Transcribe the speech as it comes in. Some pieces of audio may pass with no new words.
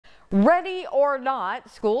Ready or not,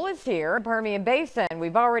 school is here in Permian Basin.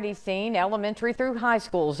 We've already seen elementary through high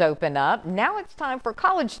schools open up. Now it's time for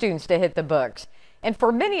college students to hit the books. And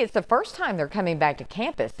for many, it's the first time they're coming back to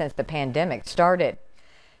campus since the pandemic started.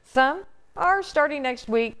 Some are starting next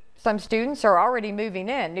week. Some students are already moving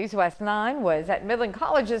in. News West 9 was at Midland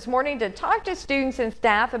College this morning to talk to students and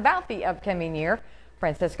staff about the upcoming year.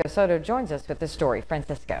 Francisco Soto joins us with the story.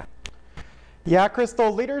 Francisco. Yeah,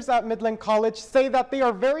 Crystal, leaders at Midland College say that they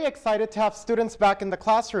are very excited to have students back in the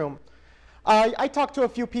classroom. I talked to a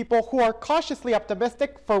few people who are cautiously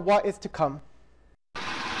optimistic for what is to come.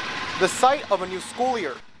 The sight of a new school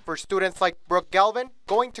year. For students like Brooke Galvin,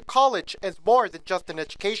 going to college is more than just an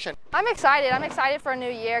education. I'm excited. I'm excited for a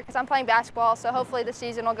new year because I'm playing basketball, so hopefully the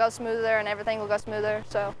season will go smoother and everything will go smoother.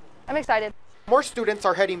 So I'm excited. More students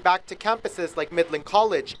are heading back to campuses like Midland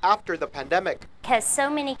College after the pandemic. Because so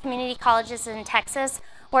many community colleges in Texas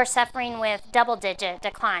were suffering with double-digit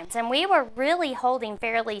declines, and we were really holding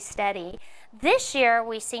fairly steady. This year,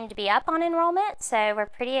 we seem to be up on enrollment, so we're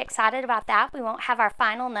pretty excited about that. We won't have our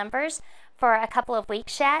final numbers for a couple of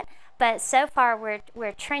weeks yet, but so far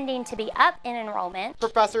we're trending to be up in enrollment.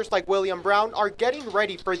 Professors like William Brown are getting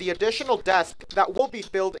ready for the additional desk that will be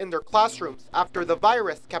filled in their classrooms after the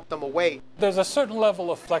virus kept them away. There's a certain level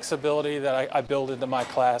of flexibility that I build into my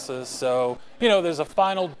classes. So, there's a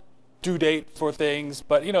final due date for things,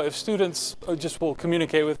 but, if students just will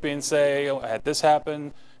communicate with me and say, I had this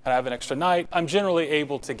happen, and I have an extra night, I'm generally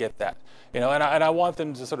able to get that. And I want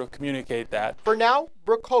them to sort of communicate that. For now,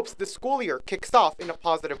 Brooke hopes the school year kicks off in a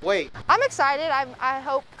positive way. I'm excited. I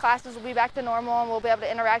hope classes will be back to normal and we'll be able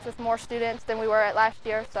to interact with more students than we were at last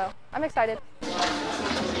year, so I'm excited.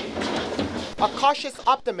 A cautious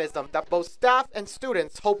optimism that both staff and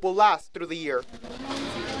students hope will last through the year.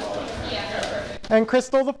 And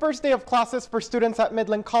Crystal, the first day of classes for students at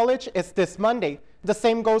Midland College is this Monday. The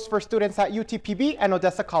same goes for students at UTPB and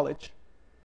Odessa College.